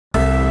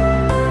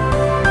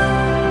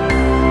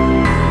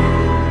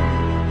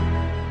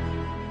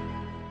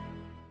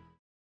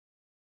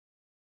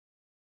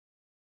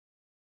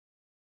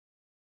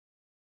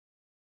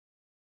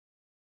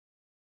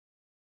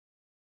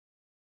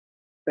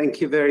Thank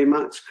you very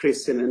much,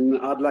 Christian, and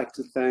I'd like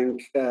to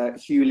thank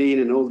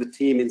Hughlin and all the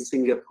team in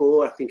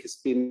Singapore. I think it's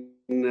been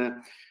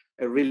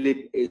a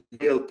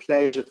real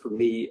pleasure for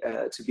me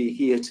to be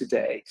here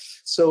today.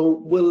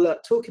 So we'll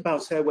talk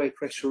about airway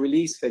pressure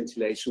release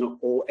ventilation,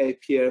 or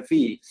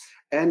APRV.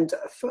 And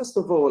first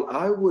of all,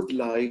 I would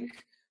like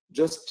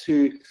just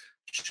to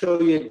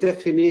show you a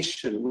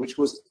definition, which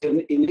was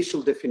an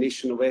initial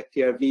definition of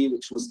APRV,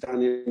 which was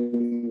done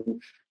in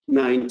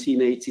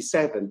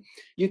 1987.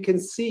 You can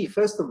see,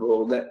 first of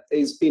all, that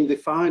it's been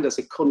defined as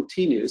a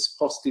continuous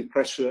positive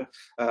pressure,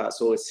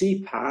 so a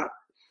CPAP,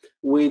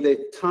 with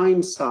a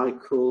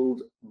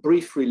time-cycled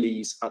brief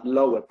release at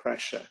lower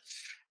pressure.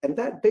 And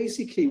that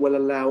basically will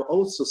allow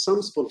also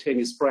some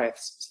spontaneous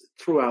breaths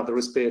throughout the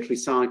respiratory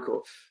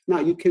cycle. Now,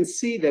 you can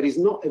see that is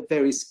not a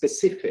very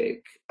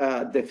specific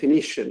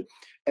definition.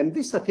 And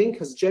this, I think,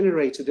 has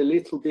generated a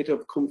little bit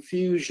of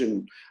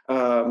confusion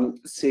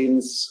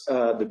since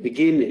the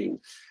beginning.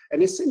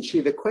 And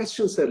essentially, the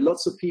questions that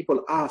lots of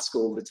people ask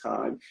all the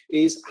time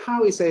is,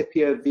 how is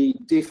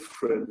APRV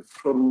different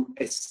from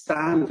a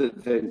standard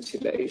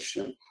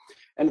ventilation?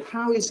 And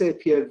how is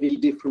APRV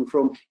different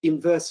from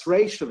inverse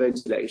ratio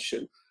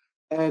ventilation?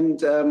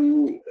 And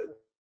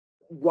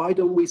why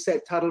don't we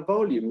set tidal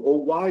volume,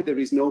 or why there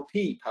is no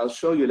PEEP? I'll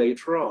show you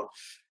later on.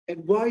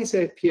 And why is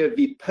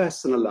APRV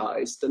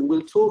personalized? And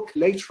we'll talk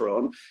later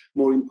on,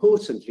 more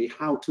importantly,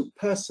 how to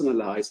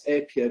personalize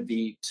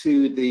APRV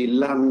to the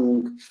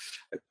lung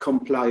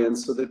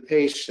compliance of the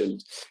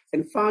patient.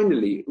 And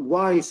finally,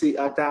 why is it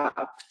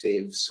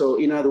adaptive? So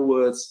in other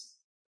words,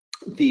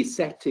 the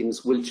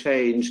settings will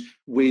change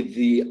with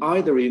the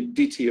either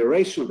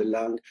deterioration of the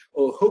lung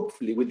or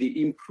hopefully with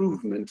the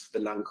improvement of the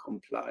lung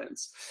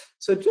compliance.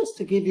 So just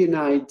to give you an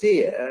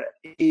idea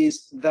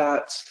is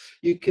that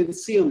you can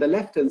see on the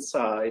left-hand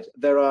side,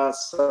 there are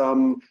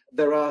some,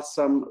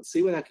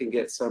 see whether I can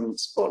get some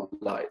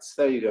spotlights,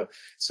 there you go.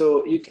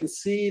 So you can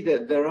see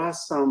that there are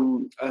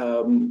some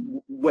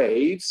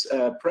waves,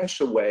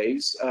 pressure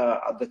waves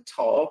at the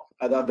top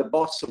and at the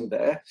bottom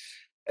there,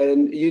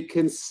 and you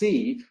can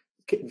see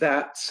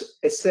that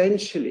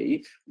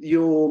essentially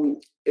your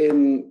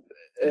the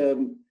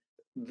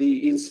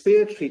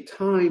inspiratory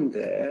time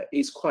there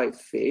is quite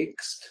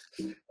fixed,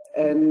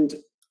 and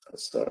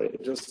sorry,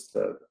 just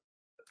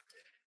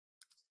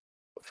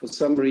for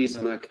some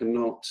reason I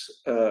cannot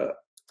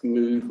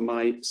move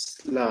my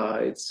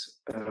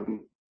slides.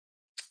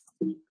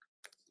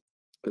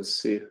 Let's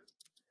see.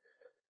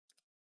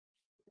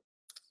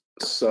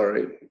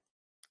 Sorry.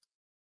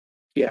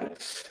 Yeah.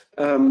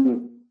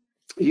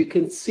 You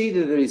can see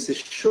that there is a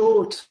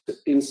short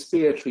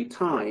inspiratory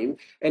time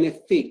and a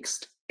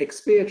fixed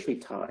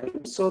expiratory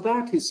time. So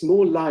that is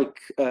more like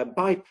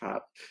BiPAP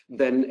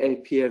than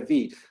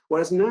APRV.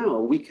 Whereas now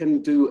we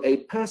can do a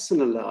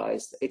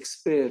personalized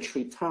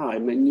expiratory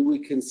time, and we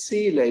can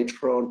see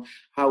later on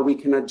how we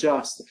can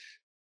adjust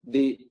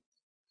the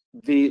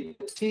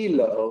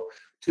TLO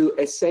to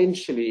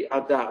essentially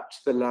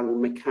adapt the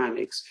lung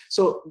mechanics.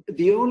 So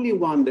the only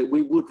one that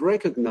we would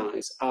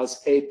recognize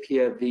as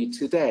APRV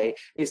today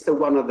is the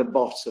one at the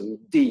bottom,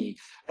 D,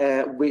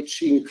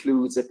 which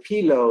includes a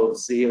P-low of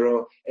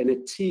 0 and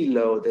a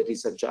T-low that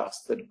is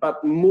adjusted,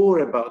 but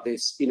more about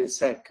this in a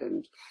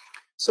second.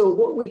 So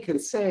what we can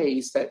say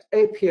is that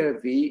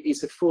APRV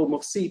is a form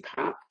of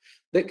CPAP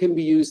that can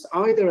be used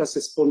either as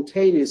a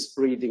spontaneous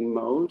breathing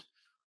mode,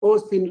 or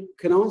it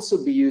can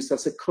also be used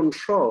as a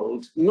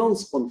controlled,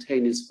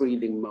 non-spontaneous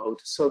breathing mode.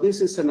 So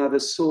this is another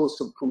source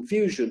of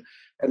confusion,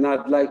 and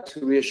I'd like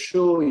to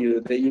reassure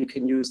you that you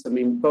can use them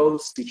in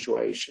both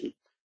situations.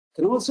 It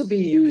can also be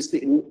used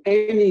in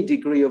any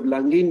degree of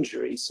lung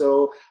injury,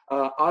 so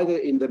either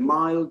in the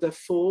milder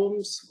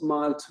forms,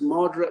 mild to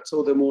moderate,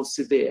 or the more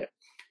severe.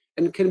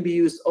 And can be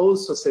used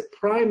also as a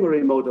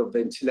primary mode of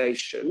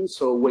ventilation,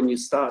 so when you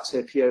start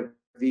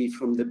APRV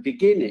from the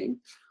beginning,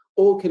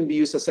 or can be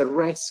used as a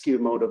rescue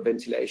mode of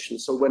ventilation.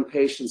 So when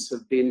patients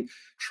have been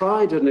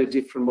tried on a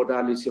different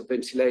modality of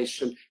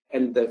ventilation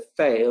and they've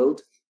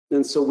failed,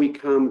 and so we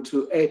come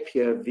to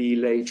APRV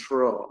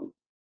later on.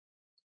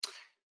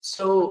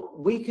 So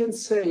we can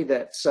say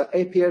that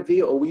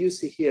APRV, or we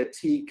use it here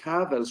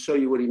T-curve, I'll show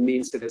you what it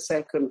means in a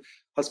second,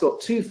 has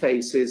got 2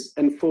 phases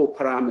and 4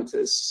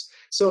 parameters.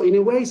 So in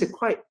a way, it's a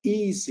quite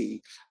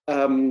easy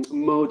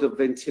mode of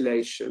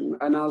ventilation,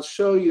 and I'll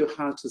show you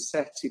how to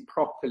set it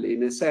properly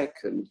in a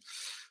second.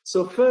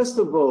 So first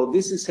of all,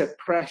 this is a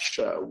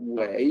pressure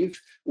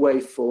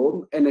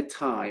waveform, and a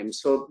time.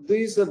 So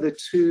these are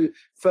the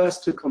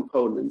first two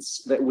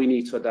components that we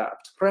need to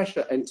adapt,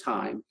 pressure and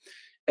time.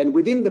 And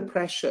within the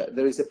pressure,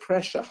 there is a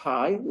pressure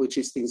high, which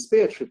is the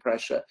inspiratory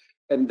pressure,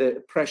 and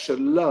the pressure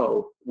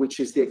low,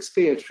 which is the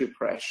expiratory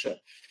pressure.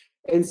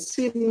 And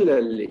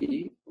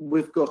similarly,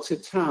 we've got a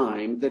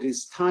time that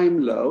is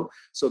time low,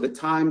 so the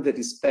time that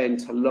is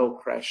spent at low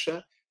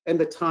pressure, and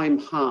the time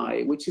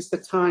high, which is the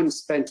time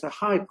spent at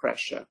high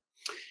pressure.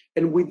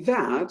 And with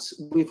that,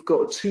 we've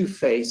got 2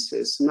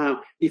 phases.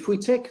 Now, if we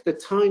take the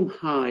time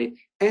high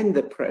and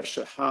the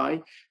pressure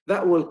high,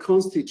 that will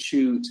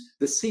constitute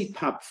the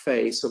CPAP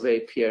phase of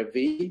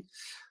APRV.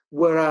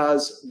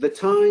 whereas the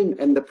time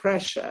and the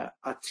pressure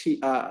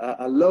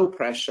are low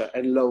pressure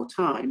and low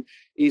time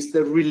is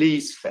the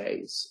release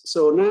phase.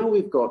 So now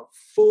we've got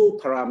 4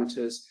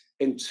 parameters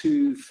and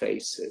 2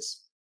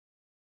 phases.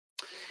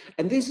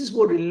 And this is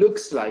what it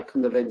looks like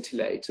on the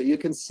ventilator. You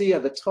can see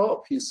at the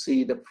top, you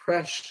see the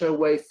pressure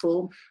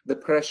waveform, the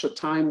pressure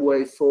time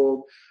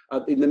waveform,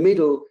 in the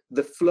middle,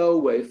 the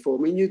flow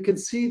waveform, and you can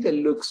see that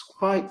it looks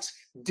quite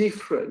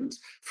different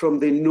from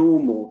the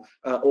normal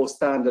or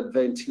standard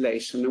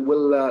ventilation. And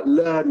we'll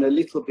learn a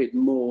little bit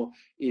more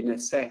in a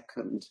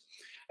second.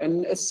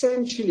 And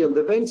essentially on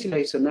the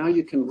ventilator, now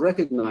you can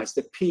recognize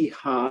the P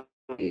high,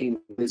 in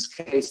this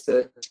case,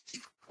 the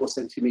 4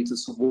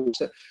 centimeters of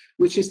water,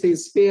 which is the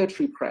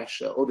inspiratory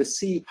pressure or the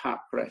CPAP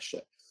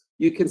pressure.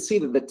 You can see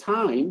that the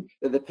time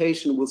that the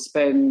patient will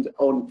spend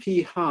on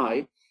P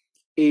high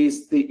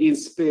is the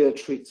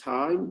inspiratory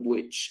time,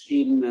 which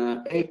in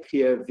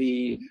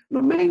APRV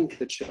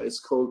nomenclature is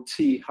called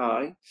T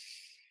high.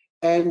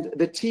 And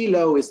the T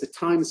low is the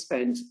time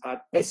spent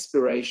at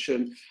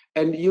expiration.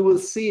 And you will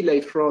see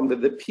later on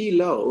that the P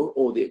low,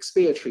 or the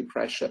expiratory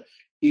pressure,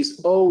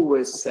 is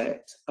always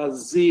set at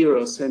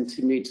 0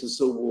 centimeters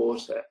of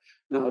water.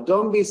 Now,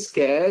 don't be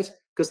scared,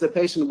 because the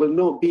patient will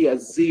not be at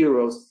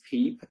 0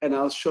 PEEP, and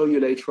I'll show you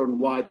later on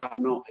why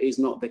that is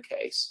not the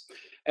case.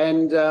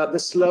 And the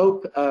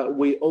slope,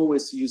 we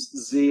always use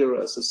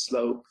 0 as a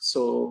slope,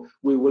 so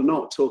we will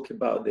not talk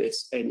about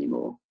this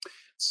anymore.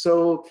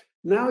 So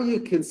now you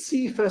can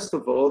see, first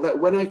of all, that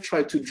when I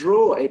try to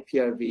draw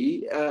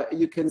APRV,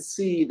 you can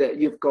see that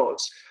you've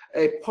got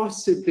a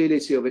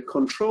possibility of a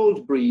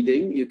controlled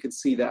breathing. You can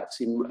see that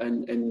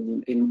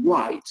in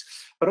white,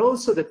 but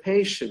also the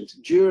patient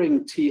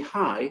during T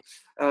high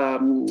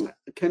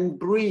can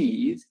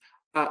breathe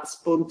at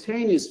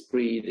spontaneous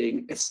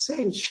breathing,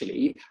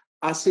 essentially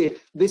as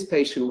if this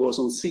patient was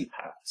on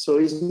CPAP. So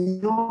it's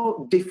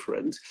not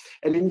different.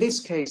 And in this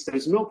case, there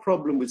is no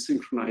problem with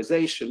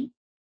synchronization,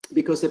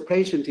 because the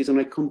patient is on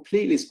a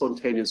completely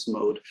spontaneous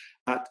mode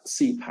at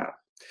CPAP.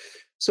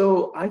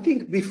 So I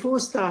think before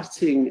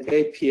starting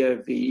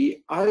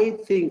APRV, I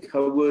think I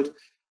would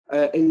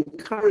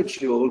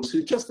encourage you all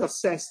to just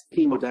assess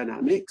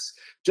hemodynamics,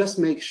 just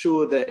make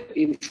sure that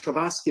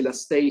intravascular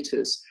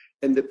status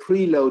and the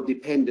preload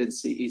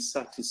dependency is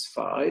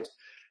satisfied.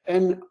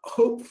 And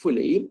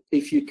hopefully,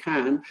 if you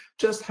can,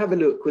 just have a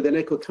look with an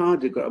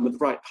echocardiogram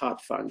with right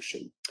heart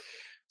function.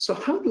 So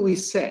how do we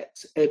set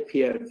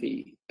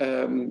APRV?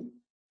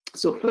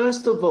 So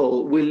first of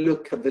all, we'll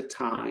look at the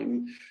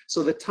time.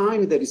 So the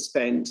time that is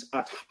spent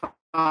at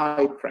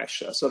high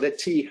pressure, so the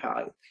T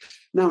high.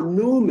 Now,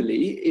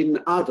 normally in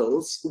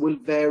adults will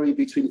vary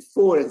between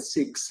 4 and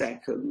 6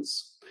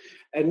 seconds.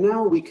 And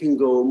now we can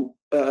go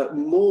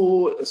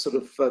more sort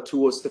of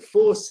towards the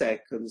 4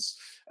 seconds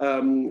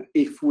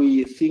if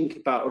we think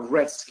about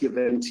rescue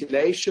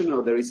ventilation,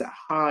 or there is a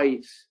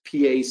high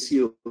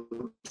PaCO2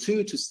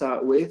 to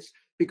start with,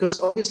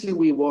 because obviously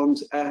we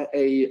want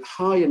a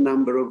higher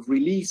number of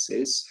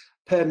releases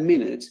per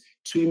minute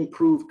to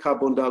improve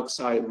carbon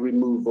dioxide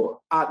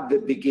removal at the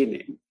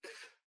beginning.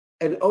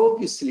 And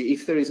obviously,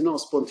 if there is no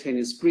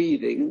spontaneous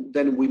breathing,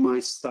 then we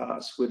might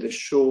start with a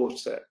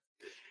shorter.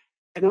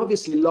 And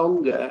obviously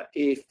longer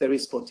if there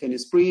is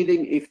spontaneous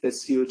breathing, if the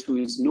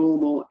CO2 is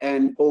normal,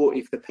 and or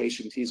if the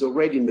patient is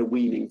already in the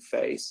weaning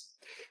phase.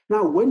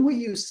 Now, when we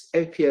use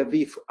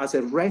APRV as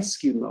a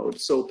rescue mode,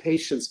 so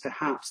patients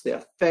perhaps they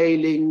are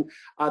failing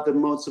other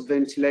modes of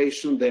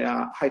ventilation, they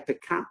are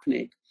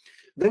hypercapnic,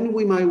 then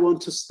we might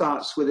want to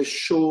start with a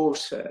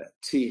shorter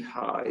T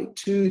high,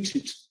 2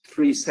 to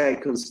 3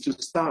 seconds to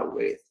start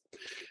with.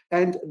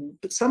 And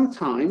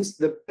sometimes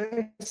the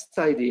best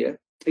idea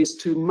is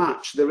to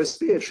match the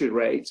respiratory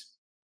rate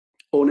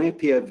on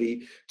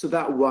APRV to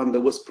that one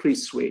that was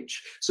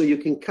pre-switch. So you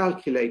can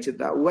calculate it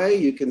that way.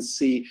 You can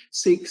see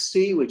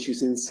 60, which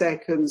is in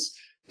seconds,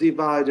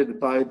 divided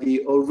by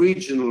the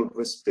original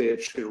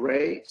respiratory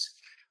rate.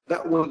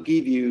 That will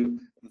give you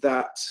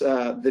that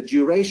the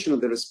duration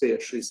of the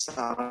respiratory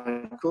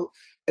cycle.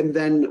 And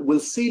then we'll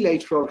see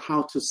later on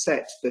how to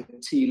set the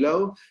T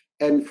low.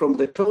 And from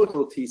the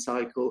total T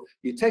cycle,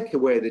 you take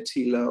away the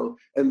T low,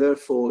 and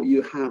therefore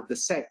you have the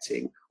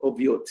setting of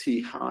your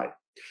T high.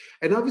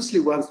 And obviously,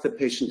 once the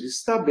patient is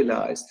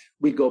stabilized,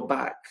 we go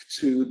back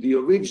to the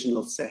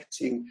original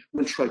setting.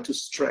 We'll try to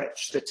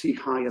stretch the T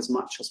high as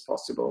much as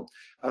possible.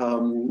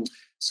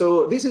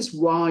 So this is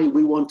why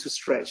we want to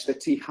stretch the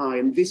T high,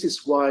 and this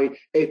is why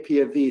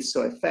APRV is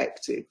so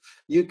effective.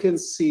 You can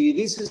see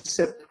this is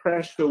a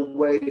pressure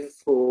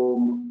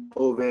waveform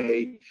of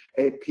a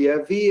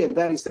APRV, and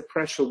that is the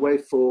pressure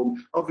waveform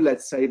of,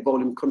 let's say,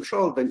 volume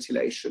control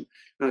ventilation.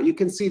 Now you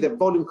can see that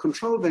volume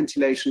control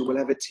ventilation will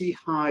have a T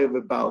high of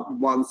about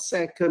 1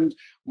 second,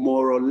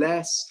 more or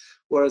less,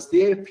 whereas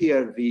the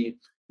APRV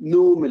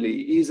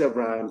normally is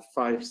around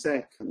 5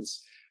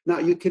 seconds. Now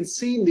you can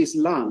see in these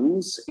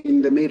lungs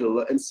in the middle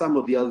and some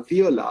of the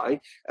alveoli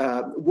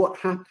what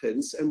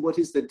happens and what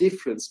is the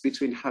difference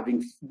between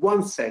having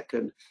 1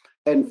 second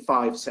and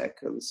 5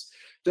 seconds.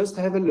 Just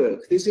have a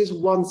look. This is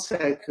 1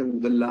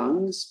 second, the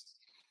lungs.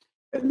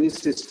 and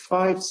this is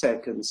 5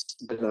 seconds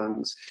to the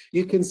lungs,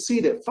 you can see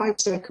that 5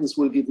 seconds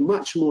will give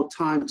much more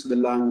time to the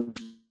lung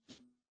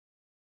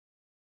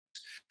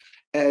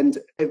and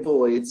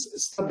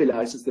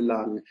stabilizes the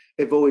lung,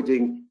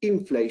 avoiding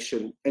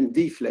inflation and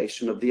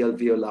deflation of the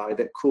alveoli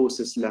that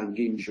causes lung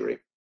injury.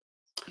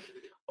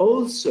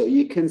 Also,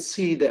 you can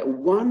see that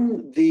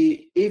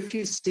if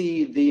you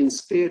see the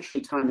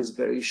inspiratory time is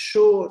very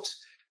short,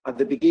 at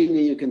the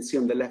beginning, you can see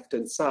on the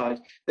left-hand side,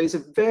 there's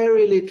a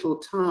very little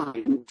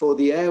time for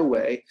the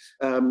airway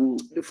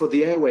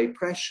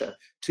pressure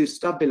to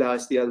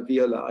stabilize the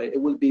alveoli.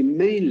 It will be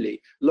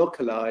mainly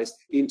localized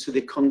into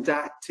the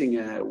conducting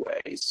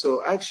airways.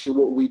 So actually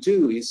what we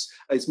do is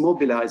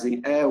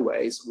mobilizing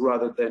airways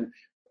rather than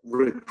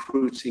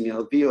recruiting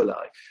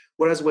alveoli.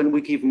 Whereas when we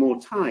give more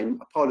time,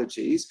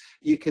 apologies,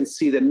 you can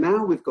see that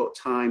now we've got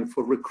time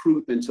for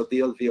recruitment of the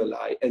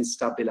alveoli and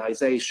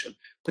stabilization,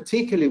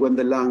 particularly when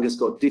the lung has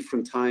got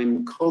different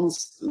time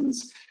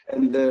constants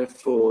and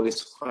therefore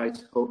is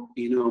quite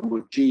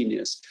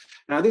inhomogeneous.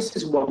 Now this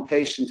is one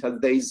patient at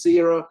day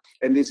 0,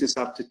 and this is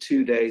after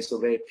 2 days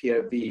of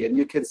APRV, and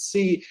you can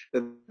see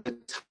that the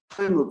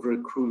time of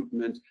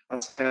recruitment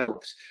has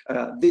helped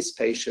this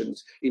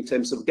patient in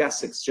terms of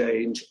gas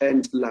exchange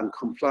and lung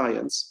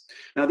compliance.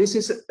 Now this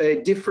is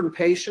a different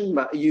patient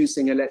but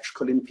using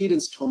electrical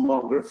impedance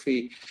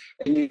tomography,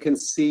 and you can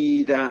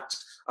see that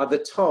at the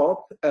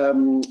top,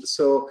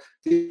 so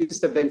this is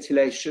the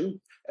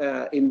ventilation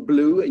in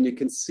blue, and you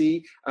can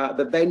see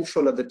the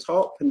ventral at the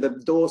top and the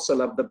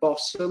dorsal at the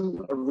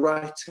bottom,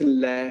 right and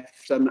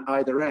left on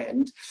either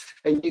end.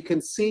 And you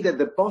can see that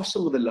the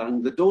bottom of the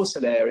lung, the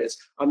dorsal areas,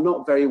 are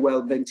not very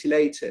well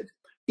ventilated.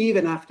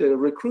 Even after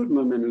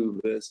recruitment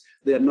maneuvers,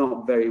 they are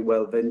not very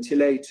well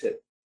ventilated.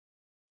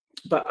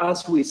 But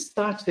as we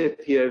start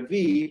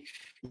APRV,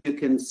 you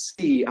can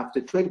see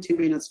after 20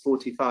 minutes,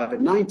 45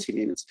 and 90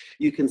 minutes,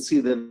 you can see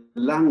the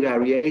lung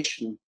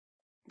aeration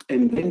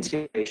and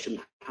ventilation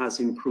has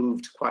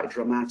improved quite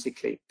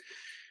dramatically.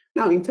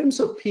 Now, in terms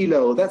of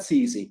P-low, that's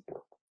easy.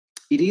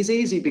 It is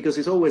easy because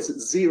it's always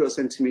 0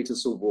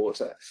 centimeters of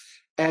water.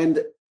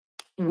 And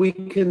we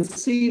can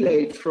see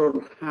later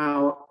on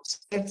how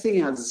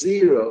setting at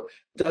 0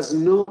 does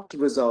not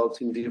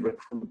result in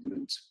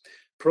de-recruitment,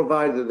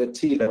 provided the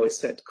T-low is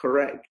set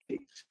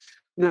correctly.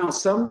 Now,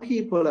 some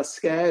people are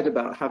scared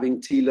about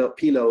having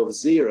P-low of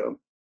 0,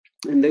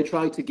 and they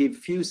try to give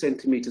few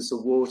centimeters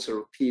of water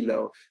or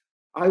P-low.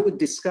 I would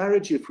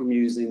discourage you from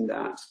using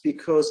that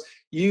because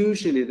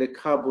usually the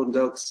carbon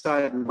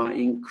dioxide might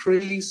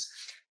increase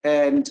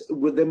and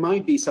there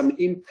might be some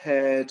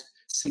impaired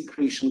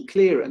secretion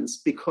clearance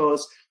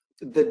because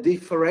the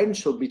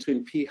differential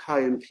between P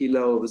high and P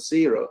low of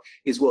 0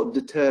 is what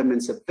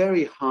determines a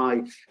very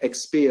high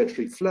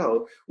expiratory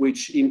flow,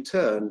 which in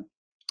turn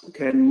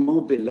can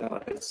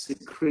mobilize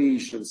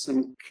secretions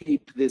and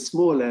keep the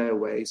small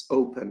airways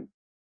open.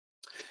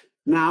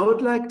 Now, I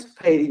would like to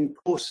pay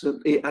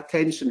important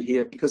attention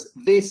here because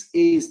this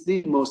is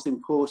the most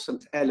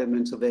important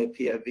element of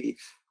APRV,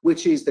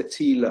 which is the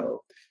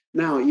T-low.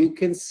 Now, you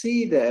can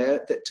see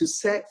there that to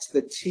set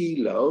the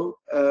T-low,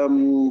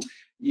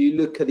 you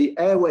look at the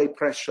airway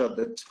pressure at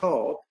the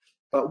top,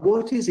 but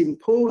what is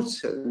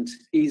important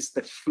is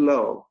the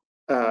flow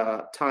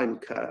time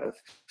curve.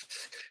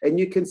 And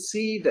you can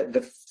see that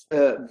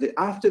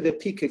after the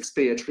peak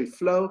expiratory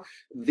flow,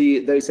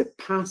 there is a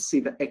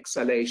passive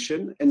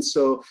exhalation, and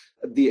so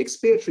the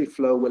expiratory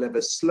flow will have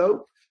a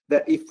slope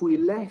that if we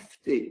left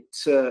it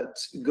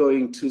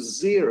going to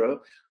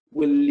 0,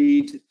 will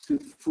lead to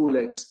full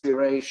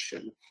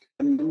expiration.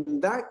 And in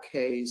that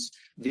case,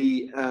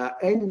 the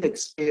end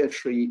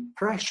expiratory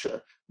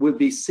pressure will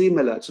be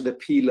similar to the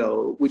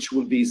P-low, which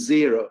will be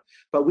 0.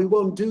 But we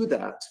won't do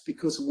that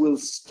because we'll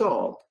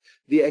stop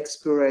the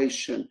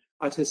expiration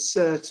at a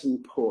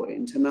certain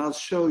point, and I'll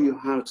show you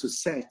how to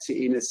set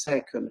it in a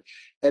second.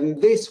 And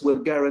this will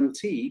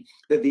guarantee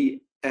that the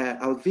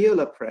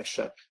alveolar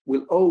pressure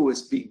will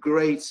always be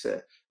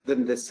greater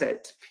than the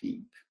set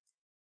PEEP.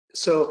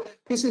 So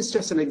this is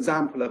just an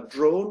example I've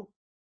drawn.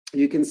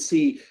 You can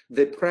see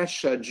the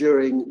pressure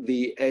during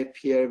the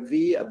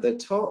APRV at the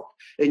top,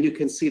 and you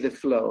can see the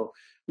flow.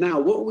 Now,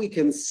 what we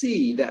can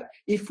see that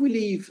if we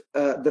leave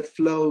the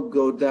flow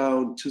go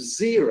down to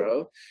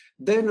 0,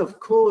 then of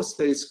course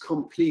there is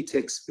complete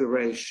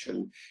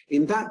expiration.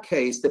 In that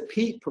case, the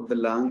PEEP of the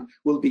lung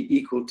will be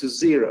equal to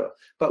 0,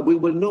 but we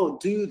will not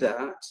do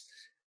that.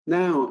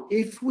 Now,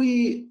 if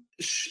we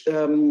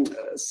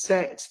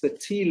set the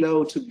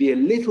T-low to be a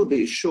little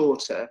bit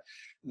shorter,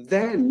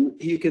 then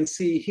you can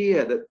see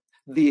here that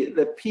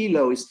the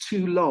P-low is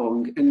too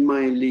long and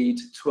might lead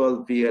to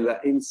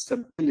alveolar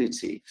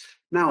instability.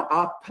 Now,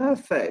 our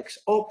perfect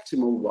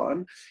optimal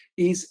one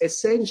is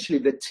essentially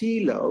the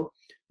T-low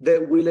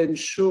that will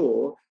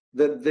ensure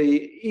that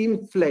the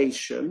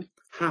inflation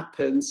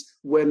happens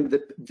when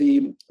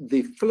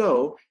the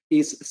flow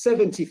is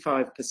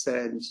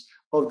 75%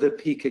 of the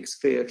peak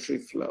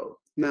expiratory flow.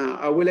 Now,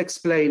 I will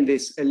explain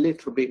this a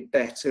little bit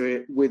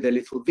better with a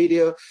little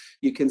video.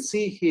 You can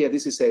see here,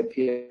 this is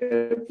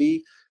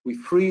APRV. We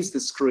freeze the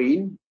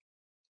screen,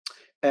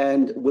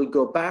 and we'll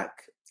go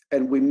back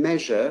and we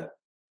measure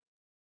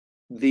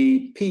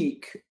the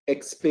peak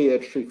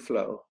expiratory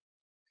flow.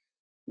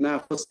 Now,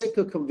 for sake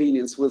of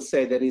convenience, we'll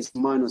say that is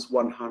minus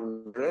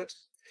 100,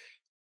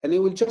 and it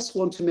will just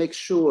want to make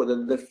sure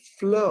that the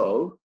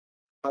flow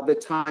at the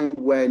time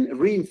when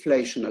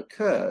reinflation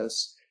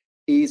occurs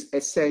is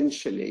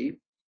essentially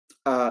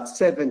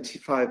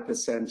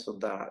 75% of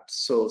that,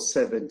 so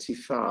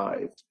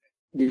 75.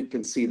 You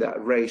can see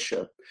that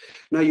ratio.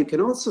 Now, you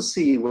can also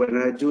see when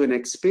I do an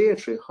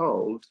expiratory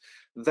hold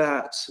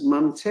that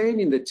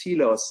maintaining the T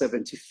low at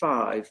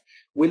 75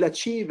 will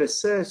achieve a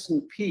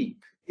certain peak,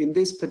 in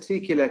this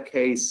particular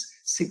case,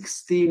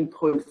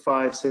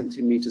 16.5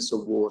 centimeters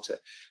of water.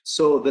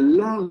 So the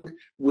lung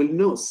will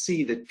not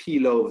see the P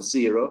low of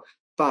 0,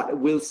 but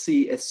will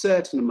see a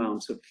certain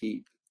amount of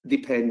peak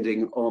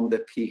depending on the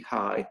P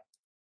high.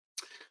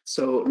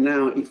 So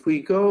now if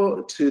we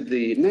go to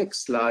the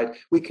next slide,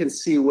 we can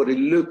see what it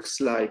looks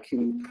like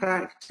in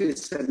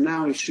practice, and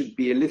now it should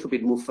be a little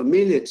bit more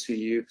familiar to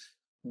you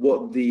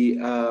what the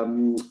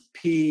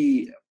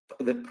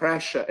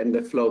pressure and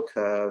the flow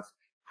curve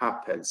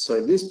happens. So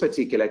in this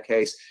particular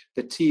case,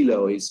 the T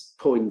low is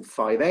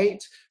 0.58,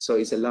 so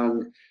it's a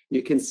lung.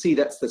 You can see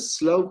that's the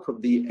slope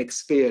of the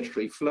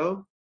expiratory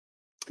flow.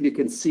 You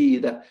can see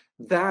that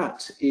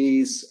that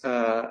is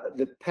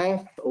the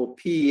PEF or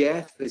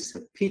PEF is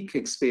the peak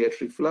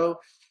expiratory flow,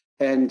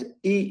 and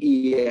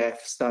EEF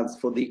stands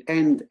for the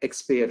end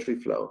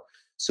expiratory flow.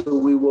 So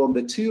we want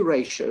the two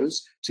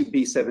ratios to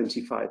be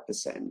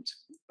 75%.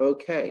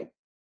 Okay.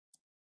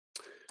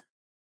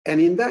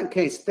 And in that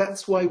case,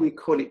 that's why we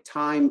call it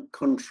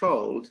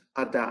time-controlled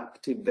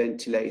adaptive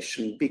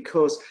ventilation,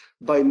 because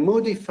by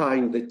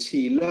modifying the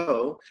T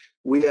low,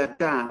 we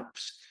adapt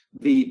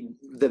the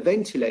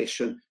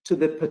ventilation to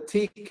the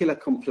particular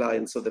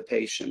compliance of the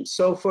patient.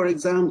 So, for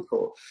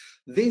example,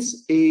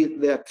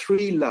 there are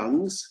 3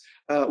 lungs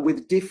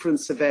with different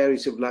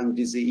severity of lung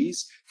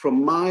disease,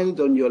 from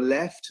mild on your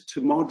left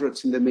to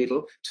moderate in the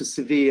middle to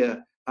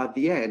severe at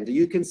the end.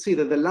 You can see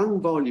that the lung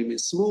volume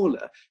is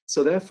smaller,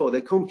 so therefore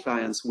the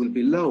compliance will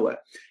be lower.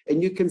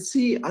 And you can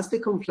see as the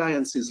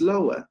compliance is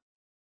lower,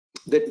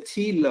 the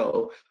T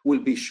low will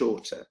be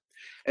shorter.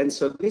 And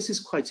so this is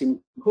quite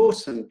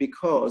important,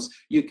 because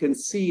you can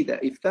see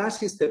that if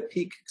that is the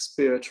peak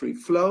expiratory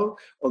flow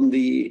on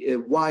the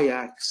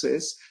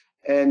y-axis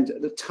and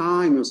the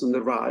time is on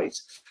the right,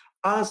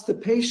 as the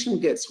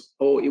patient gets,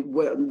 or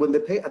when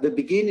at the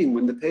beginning,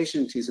 when the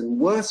patient is in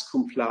worse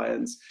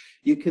compliance,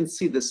 you can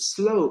see the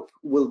slope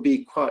will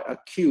be quite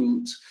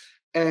acute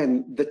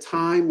and the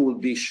time will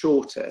be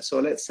shorter. So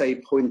let's say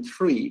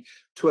 0.3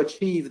 to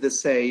achieve the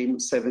same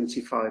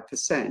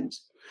 75%.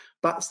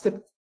 But as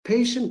the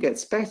patient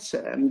gets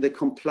better and the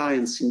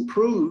compliance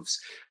improves,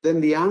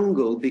 then the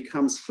angle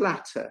becomes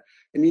flatter.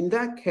 And in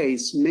that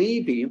case,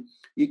 maybe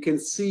you can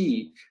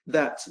see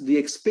that the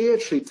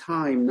expiratory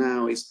time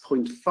now is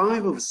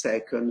 0.5 of a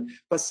second,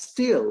 but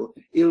still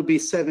it'll be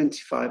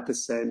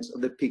 75%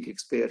 of the peak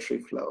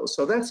expiratory flow.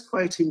 So that's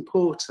quite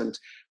important.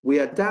 We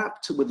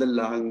adapt with the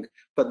lung,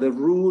 but the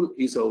rule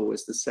is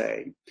always the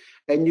same.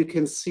 And you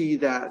can see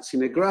that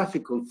in a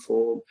graphical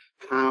form,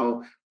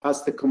 how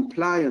as the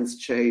compliance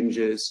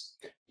changes,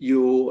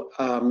 your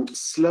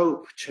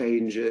slope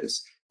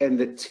changes and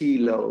the T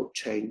low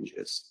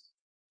changes.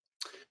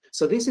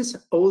 So this is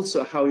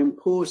also how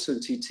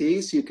important it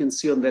is. You can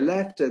see on the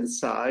left-hand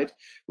side,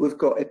 we've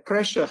got a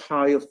pressure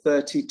high of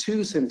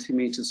 32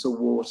 centimeters of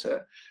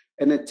water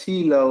and a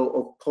T low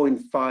of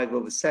 0.5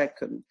 of a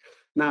second.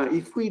 Now,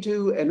 if we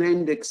do an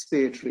end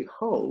expiratory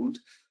hold,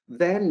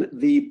 then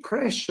the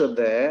pressure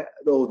there,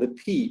 or the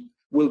P,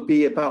 will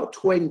be about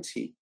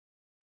 20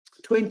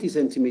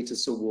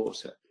 centimeters of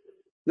water.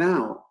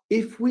 Now,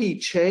 if we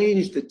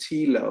change the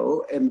T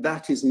low and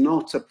that is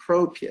not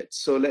appropriate,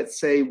 so let's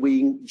say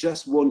we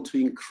just want to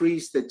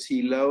increase the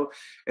T low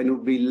and it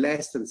will be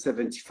less than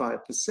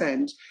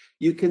 75%,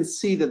 you can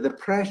see that the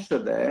pressure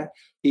there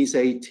is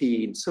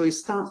 18. So it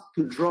starts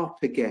to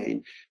drop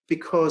again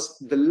because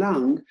the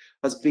lung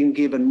has been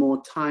given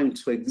more time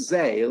to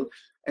exhale,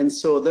 and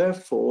so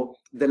therefore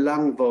the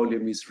lung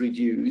volume is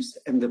reduced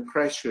and the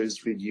pressure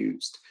is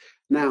reduced.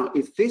 Now,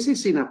 if this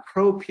is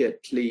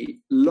inappropriately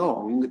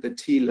long, the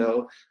T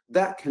low,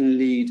 that can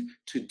lead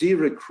to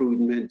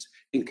de-recruitment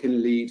and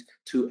can lead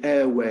to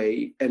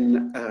airway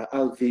and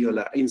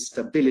alveolar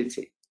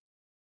instability.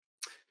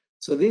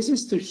 So this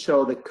is to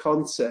show the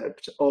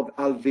concept of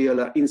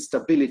alveolar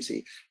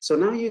instability. So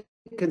now you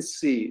can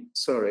see,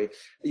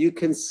 you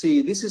can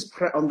see this is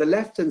on the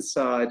left-hand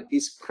side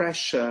is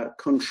pressure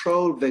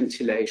controlled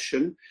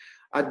ventilation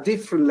at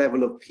different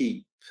level of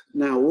PEEP.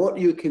 Now, what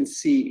you can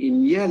see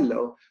in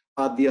yellow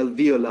are the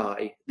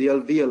alveoli, the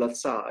alveolar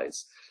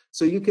size.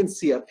 So you can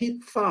see at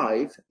PEEP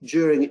 5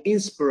 during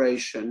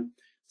inspiration,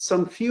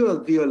 some few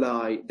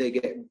alveoli, they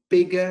get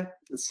bigger,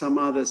 and some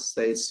others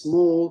stay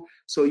small.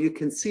 So you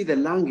can see the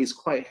lung is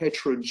quite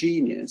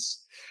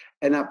heterogeneous.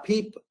 And at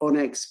PEEP on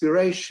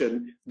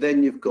expiration,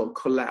 then you've got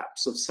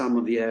collapse of some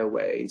of the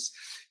airways.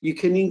 You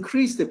can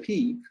increase the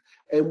PEEP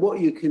And what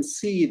you can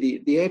see,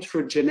 the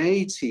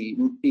heterogeneity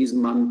is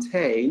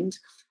maintained,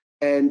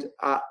 and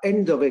at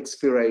end of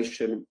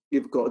expiration,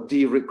 you've got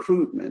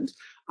de-recruitment,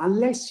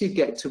 unless you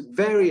get to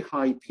very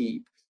high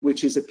PEEP,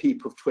 which is a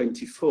PEEP of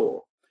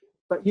 24.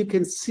 But you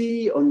can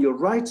see on your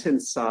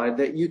right-hand side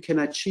that you can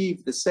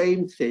achieve the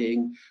same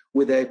thing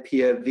with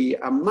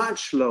APRV at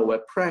much lower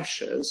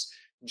pressures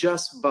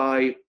just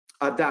by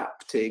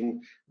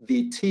adapting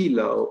the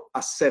T-low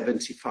at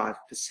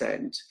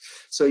 75%.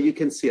 So you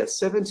can see at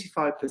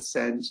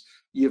 75%,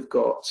 you've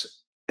got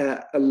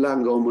a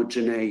lung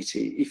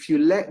homogeneity. If you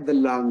let the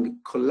lung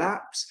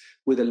collapse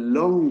with a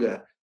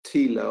longer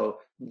T-low,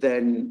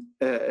 then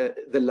the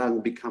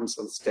lung becomes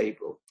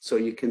unstable. So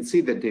you can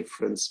see the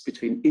difference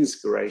between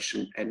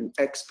inspiration and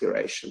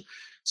expiration.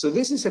 So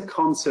this is a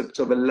concept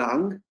of a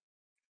lung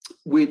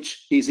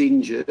which is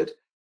injured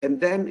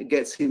and then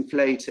gets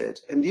inflated.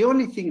 And the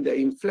only thing that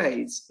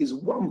inflates is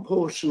one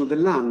portion of the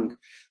lung,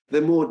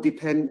 the more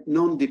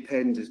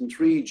non-dependent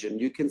region.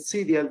 You can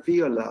see the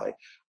alveoli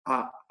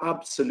are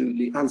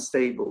absolutely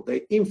unstable.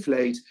 They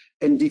inflate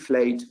and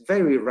deflate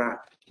very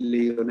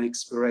rapidly on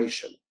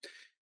expiration.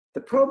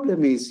 The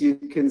problem is you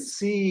can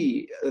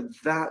see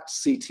that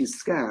CT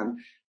scan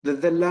that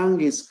the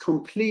lung is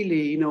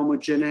completely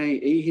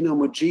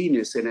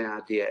inhomogeneous in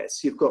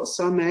ARDS. You've got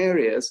some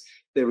areas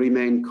that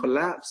remain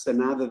collapsed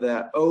and others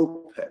that are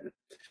open.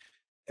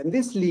 And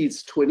this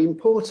leads to an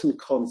important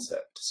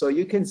concept. So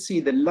you can see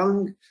the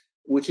lung,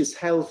 which is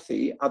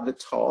healthy at the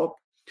top.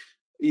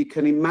 You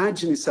can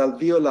imagine its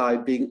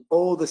alveoli being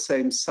all the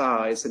same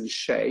size and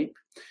shape.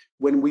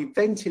 When we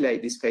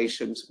ventilate these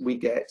patients, we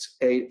get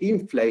an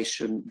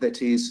inflation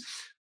that is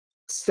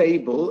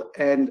stable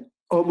and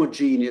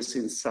homogeneous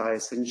in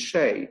size and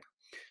shape.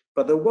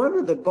 But the one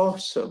at the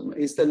bottom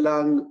is the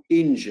lung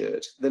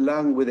injured, the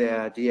lung with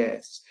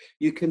ARDS.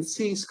 You can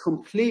see it's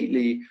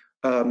completely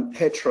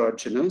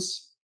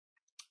heterogeneous.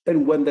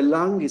 And when the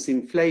lung is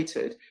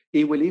inflated,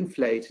 it will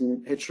inflate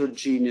in a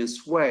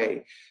heterogeneous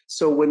way.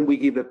 So when we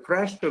give a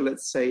pressure,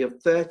 let's say,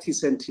 of 30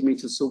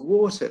 centimeters of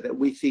water that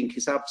we think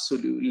is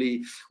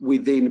absolutely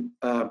within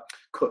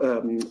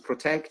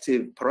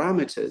protective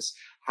parameters,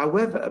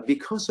 however,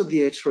 because of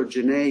the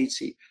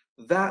heterogeneity,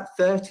 that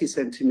 30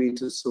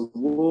 centimeters of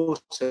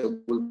water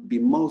will be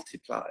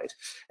multiplied,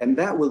 and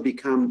that will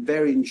become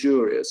very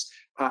injurious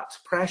at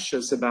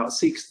pressures about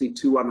 60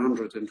 to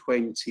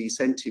 120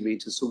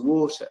 centimeters of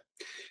water.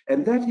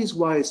 And that is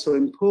why it's so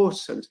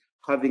important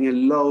having a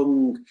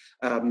long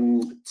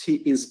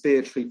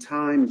inspiratory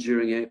time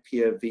during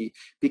APRV,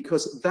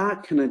 because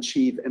that can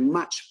achieve a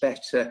much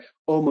better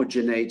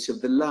homogeneity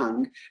of the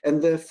lung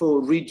and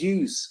therefore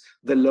reduce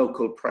the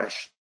local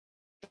pressures.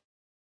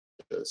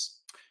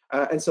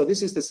 And so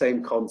this is the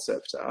same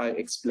concept I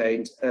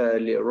explained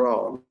earlier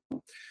on.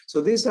 So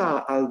these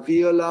are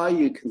alveoli.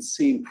 You can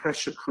see in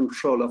pressure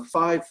control of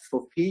 5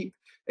 for PEEP,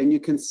 and you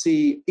can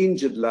see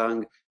injured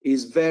lung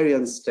is very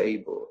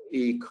unstable.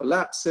 It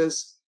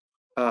collapses.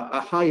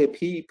 A higher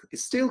PEEP, it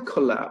still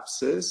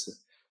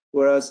collapses,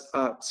 whereas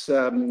at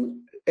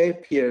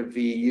APRV,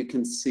 you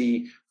can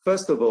see,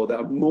 first of all, there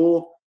are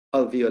more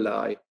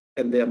alveoli,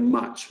 and they're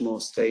much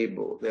more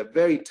stable. They're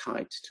very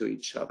tight to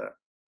each other.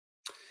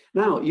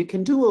 Now, you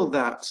can do all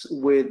that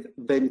with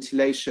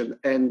ventilation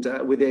and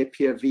with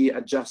APRV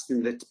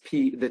adjusting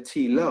the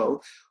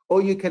T-low,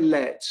 or you can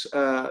let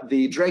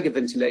the Dräger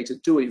ventilator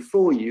do it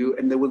for you,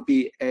 and there will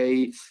be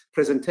a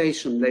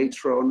presentation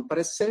later on. But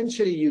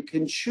essentially, you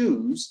can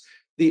choose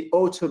the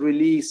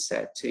auto-release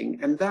setting,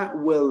 and that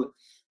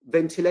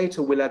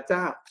ventilator will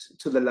adapt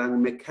to the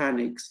lung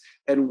mechanics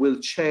and will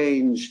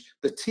change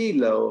the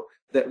T-low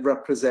that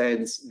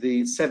represents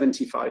the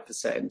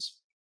 75%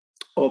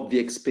 of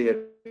the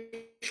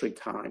expiratory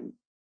time.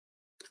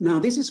 Now,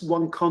 this is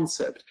one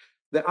concept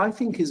that I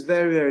think is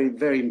very, very,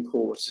 very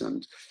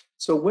important.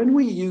 So when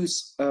we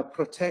use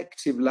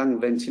protective lung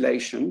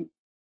ventilation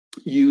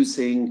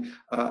using,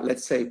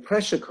 let's say,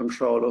 pressure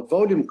control or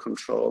volume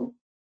control,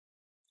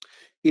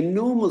 in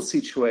normal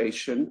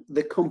situation,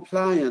 the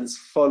compliance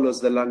follows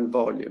the lung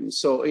volume.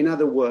 So in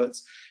other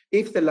words,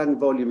 if the lung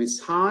volume is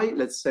high,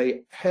 let's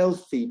say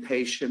healthy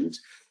patient,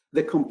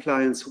 the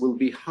compliance will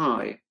be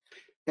high.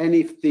 And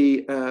if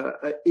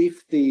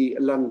the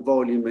lung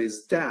volume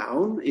is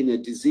down in a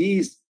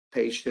diseased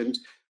patient,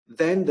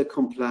 then the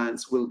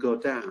compliance will go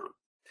down.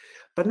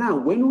 But now,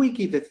 when we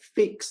give a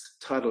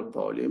fixed tidal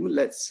volume,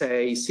 let's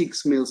say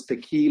 6 mils per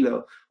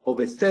kilo of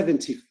a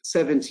 70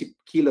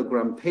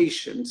 kilogram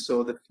patient,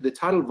 so the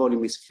tidal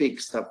volume is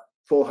fixed at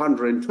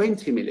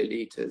 420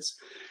 milliliters,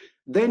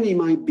 then it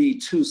might be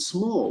too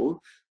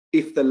small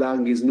if the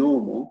lung is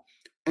normal,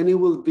 and it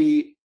will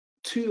be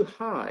too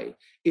high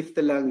if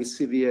the lung is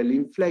severely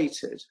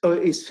inflated or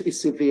is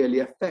severely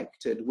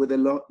affected with a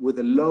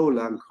low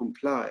lung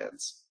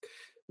compliance.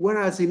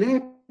 Whereas in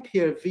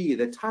APRV,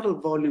 the tidal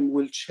volume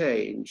will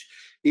change.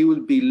 It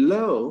will be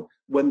low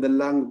when the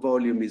lung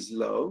volume is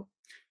low,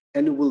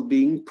 and it will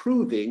be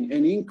improving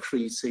and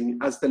increasing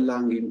as the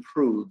lung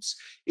improves.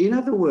 In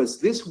other words,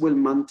 this will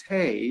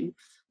maintain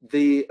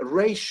the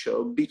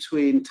ratio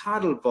between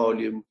tidal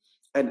volume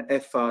an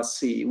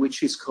FRC,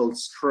 which is called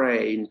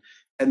strain,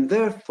 and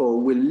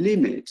therefore will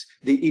limit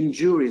the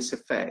injurious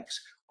effect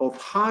of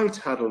high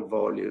tidal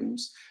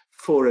volumes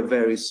for a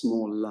very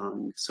small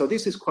lung. So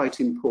this is quite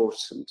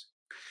important.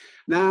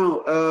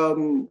 Now,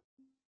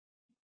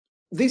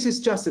 this is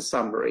just a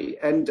summary,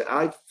 and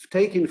I've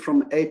taken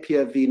from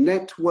APRV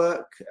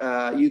network.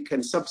 You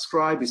can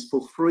subscribe, it's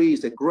for free,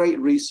 it's a great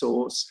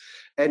resource.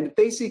 And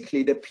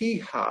basically the P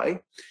high,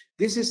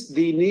 this is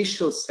the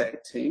initial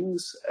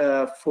settings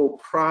for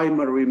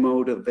primary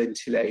mode of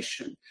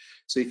ventilation.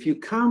 So if you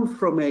come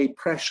from a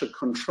pressure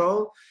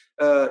control,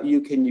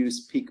 you can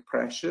use peak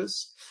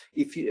pressures.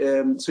 If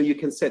you, so you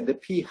can set the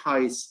P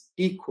high is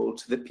equal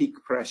to the peak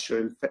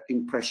pressure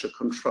in pressure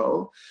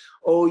control.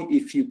 Or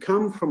if you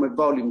come from a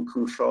volume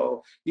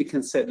control, you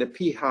can set the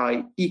P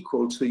high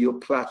equal to your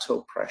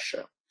plateau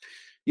pressure.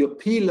 Your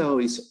P low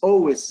is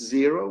always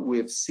 0, we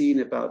have seen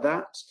about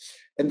that.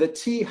 And the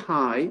T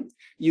high,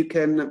 you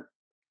can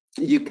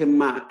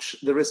match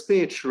the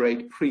respiratory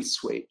rate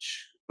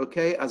pre-switch,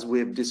 okay, as we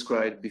have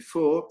described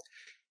before.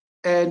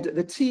 And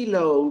the T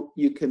low,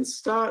 you can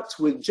start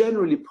with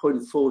generally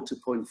 0.4 to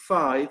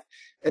 0.5,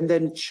 and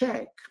then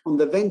check on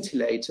the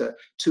ventilator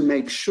to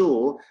make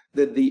sure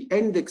that the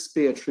end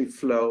expiratory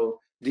flow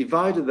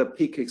divided the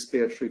peak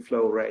expiratory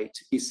flow rate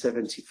is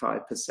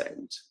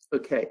 75%,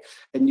 okay?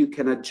 And you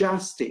can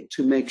adjust it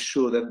to make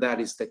sure that that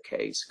is the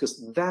case,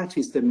 because that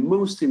is the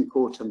most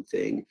important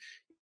thing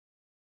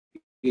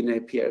in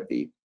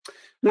APRV.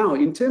 Now,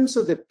 in terms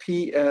of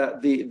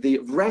the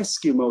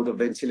rescue mode of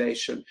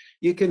ventilation,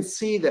 you can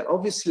see that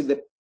obviously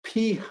the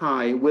P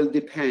high will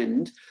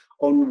depend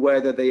on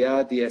whether the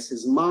RDS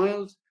is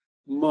mild,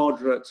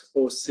 moderate,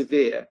 or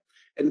severe.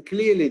 And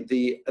clearly,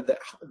 the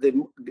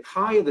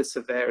higher the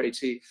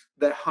severity,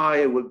 the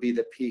higher will be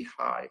the P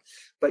high.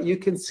 But you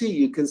can see,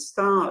 you can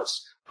start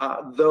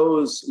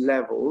those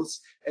levels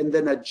and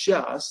then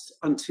adjust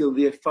until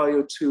the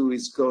FiO2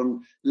 is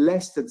gone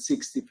less than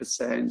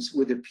 60%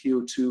 with a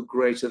PO2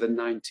 greater than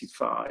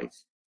 95.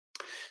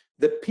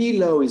 The P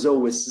low is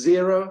always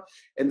 0,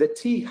 and the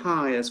T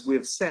high, as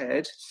we've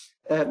said,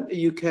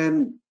 you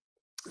can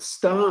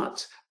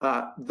start,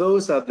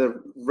 those are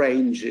the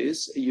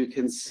ranges you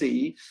can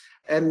see,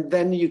 and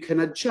then you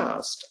can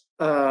adjust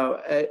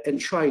and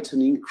try to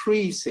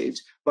increase it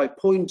by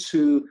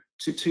 0.2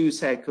 to 2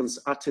 seconds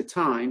at a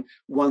time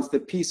once the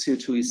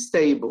PCO2 is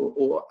stable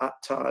or at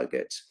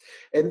target.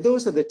 And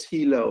those are the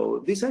T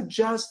low. These are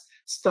just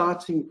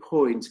starting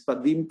points,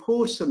 but the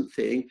important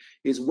thing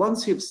is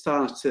once you've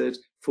started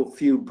for a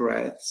few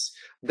breaths,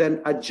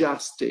 then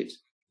adjust it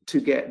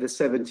to get the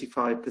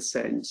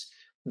 75%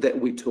 that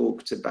we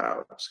talked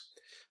about.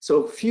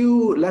 So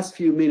last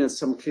few minutes,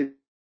 some clinical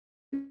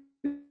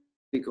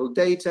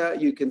data.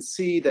 You can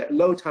see that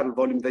low tidal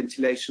volume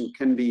ventilation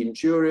can be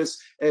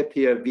injurious.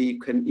 APRV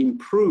can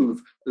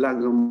improve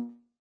lung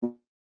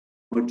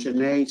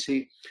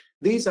homogeneity.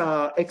 These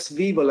are ex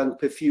vivo lung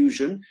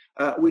perfusion,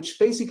 which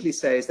basically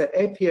says that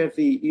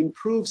APRV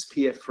improves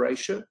PF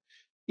ratio,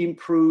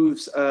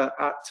 improves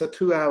at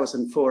 2 hours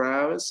and 4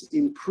 hours,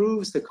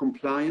 improves the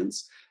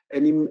compliance,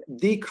 and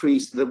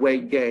decrease the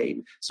weight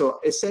gain. So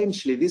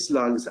essentially, these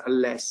lungs are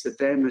less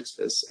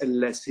edematous and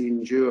less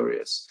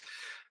injurious.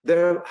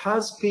 There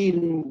has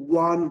been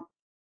one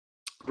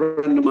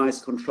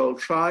randomized controlled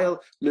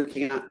trial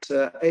looking at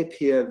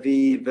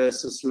APRV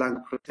versus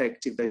lung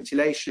protective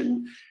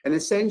ventilation, and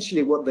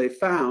essentially what they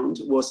found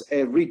was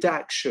a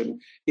reduction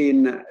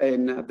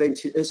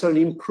an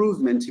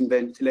improvement in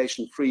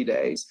ventilation-free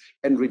days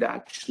and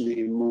reduction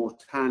in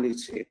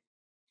mortality.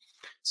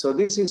 So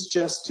this is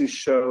just to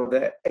show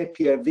that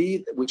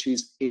APRV, which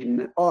is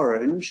in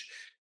orange,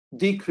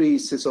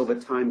 decreases over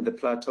time the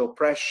plateau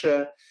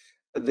pressure.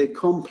 The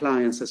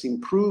compliance has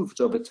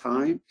improved over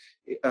time.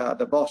 At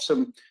the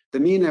bottom, the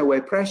mean airway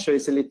pressure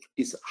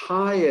is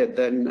higher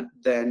than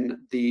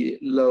the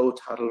low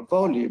tidal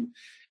volume,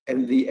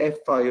 and the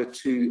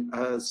FiO2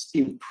 has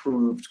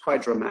improved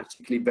quite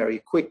dramatically very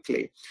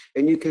quickly.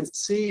 And you can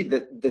see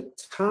that the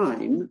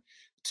time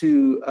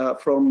to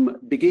from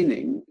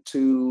beginning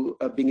to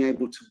being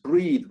able to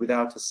breathe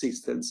without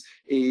assistance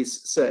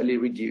is certainly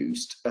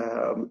reduced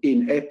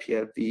in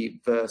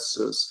APRV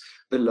versus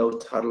the low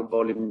tidal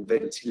volume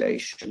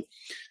ventilation.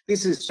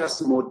 This is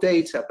just more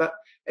data, but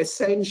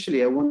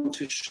essentially I want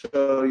to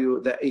show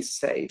you that it's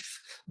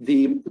safe.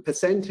 The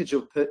percentage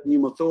of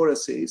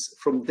pneumothoraces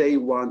from day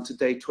 1 to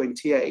day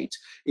 28,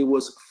 it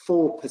was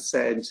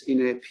 4% in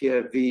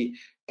APRV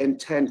and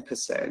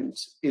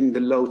 10% in the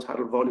low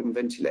tidal volume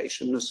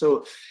ventilation.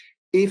 So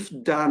if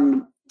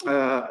done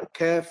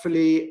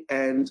carefully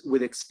and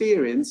with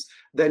experience,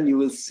 then you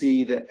will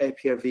see that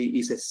APRV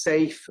is a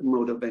safe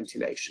mode of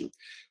ventilation.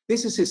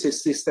 This is a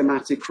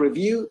systematic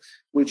review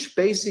which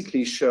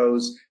basically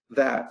shows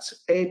that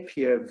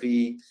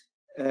APRV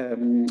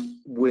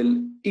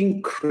will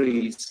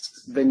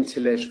increase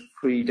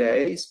ventilation-free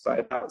days by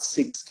about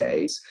 6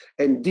 days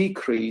and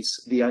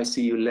decrease the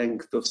ICU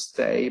length of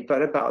stay by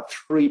about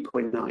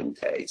 3.9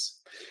 days.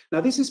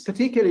 Now, this is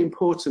particularly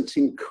important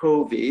in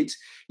COVID.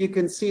 You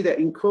can see that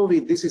in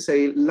COVID, this is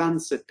a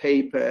Lancet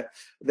paper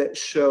that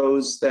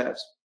shows that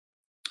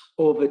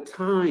over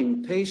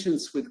time,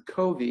 patients with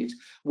COVID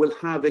will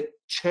have a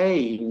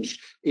change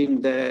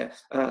in their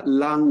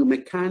lung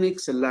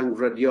mechanics and lung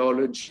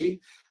radiology.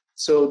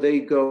 So they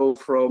go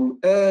from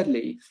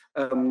early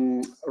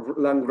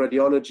lung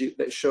radiology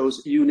that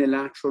shows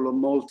unilateral or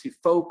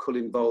multifocal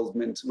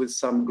involvement with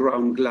some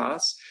ground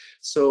glass.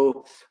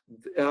 So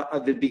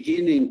at the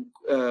beginning,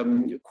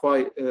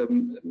 quite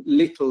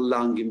little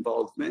lung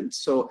involvement.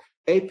 So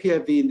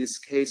APRV in this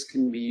case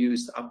can be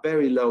used at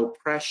very low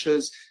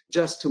pressures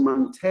just to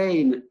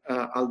maintain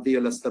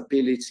alveolar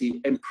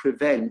stability and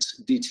prevent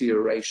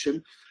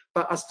deterioration.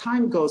 But as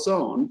time goes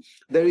on,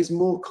 there is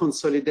more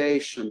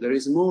consolidation, there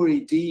is more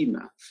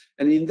edema.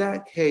 And in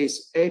that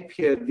case,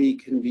 APRV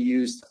can be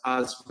used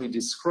as we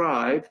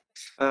described,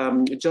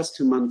 just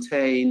to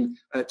maintain,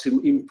 to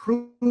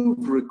improve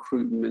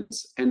recruitment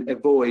and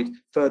avoid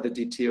further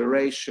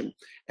deterioration.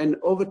 And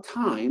over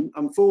time,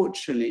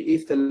 unfortunately,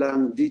 if the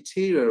lung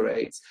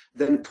deteriorates,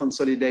 then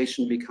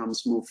consolidation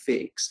becomes more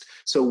fixed.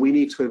 So we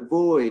need to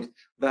avoid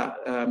that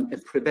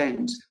and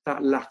prevent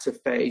that latter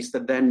phase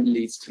that then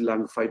leads to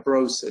lung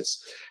fibrosis.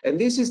 And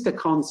this is the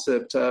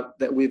concept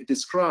that we've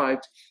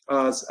described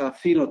as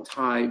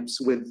phenotypes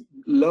with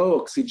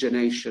low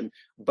oxygenation,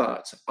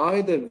 but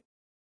either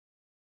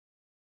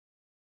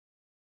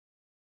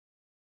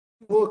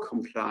poor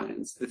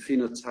compliance, the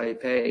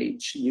phenotype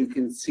H. You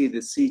can see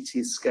the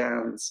CT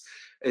scans,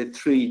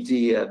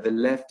 3D at the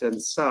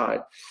left-hand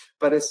side.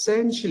 But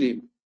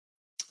essentially,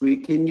 we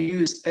can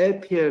use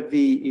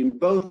APRV in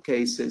both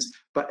cases,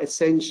 but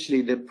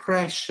essentially the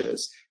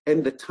pressures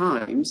and the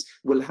times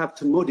will have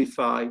to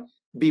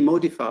be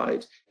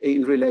modified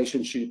in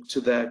relationship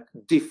to their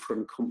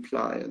different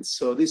compliance.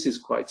 So this is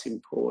quite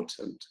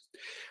important.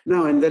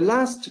 Now, in the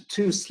last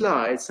 2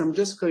 slides, I'm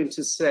just going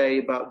to say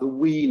about the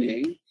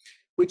weaning,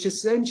 which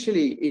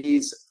essentially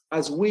is,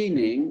 as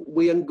weaning,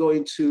 we are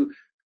going to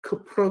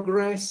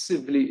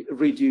progressively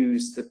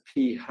reduce the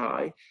P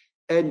high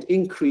and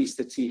increase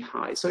the T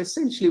high. So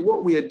essentially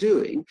what we are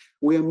doing,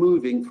 we are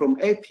moving from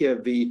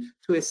APRV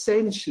to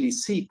essentially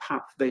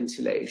CPAP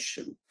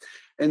ventilation.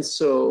 And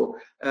so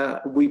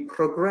we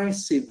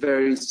progress it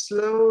very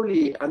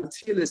slowly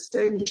until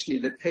essentially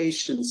the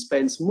patient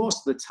spends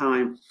most of the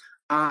time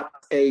at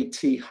a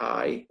T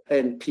high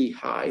and P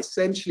high,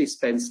 essentially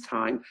spends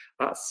time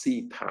at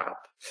CPAP.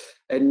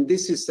 And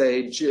this is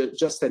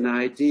just an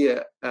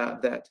idea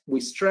that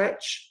we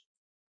stretch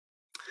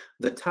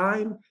the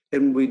time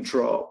and we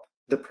drop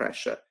the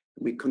pressure.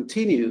 We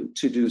continue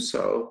to do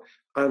so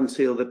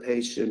until the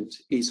patient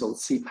is on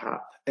CPAP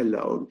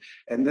alone.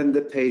 And then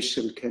the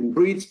patient can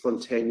breathe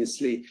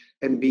spontaneously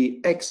and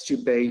be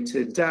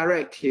extubated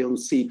directly on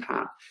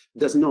CPAP,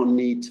 does not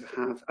need to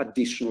have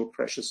additional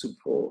pressure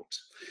support.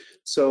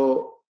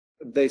 So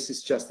this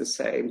is just the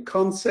same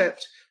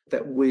concept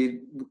that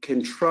we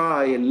can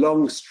try a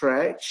long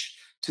stretch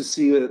to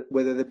see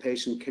whether the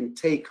patient can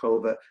take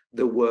over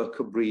the work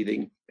of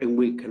breathing, and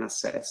we can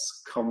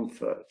assess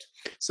comfort.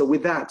 So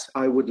with that,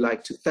 I would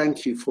like to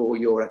thank you for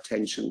your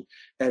attention.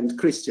 And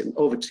Christian,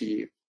 over to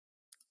you.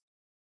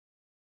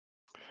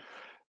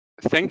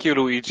 Thank you,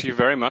 Luigi,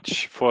 very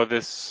much for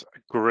this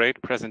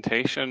great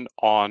presentation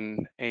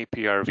on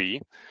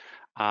APRV.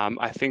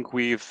 I think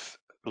we've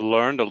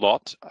learned a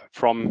lot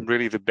from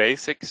really the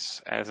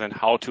basics, as in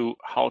how to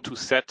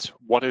set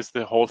what is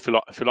the whole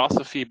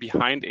philosophy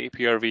behind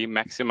APRV,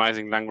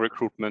 maximizing lung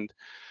recruitment,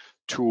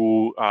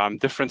 to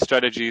different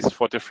strategies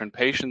for different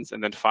patients,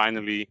 and then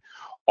finally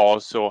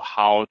also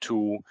how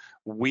to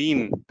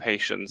wean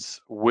patients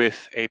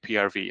with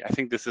APRV. I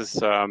think this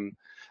is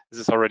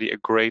already a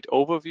great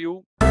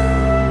overview.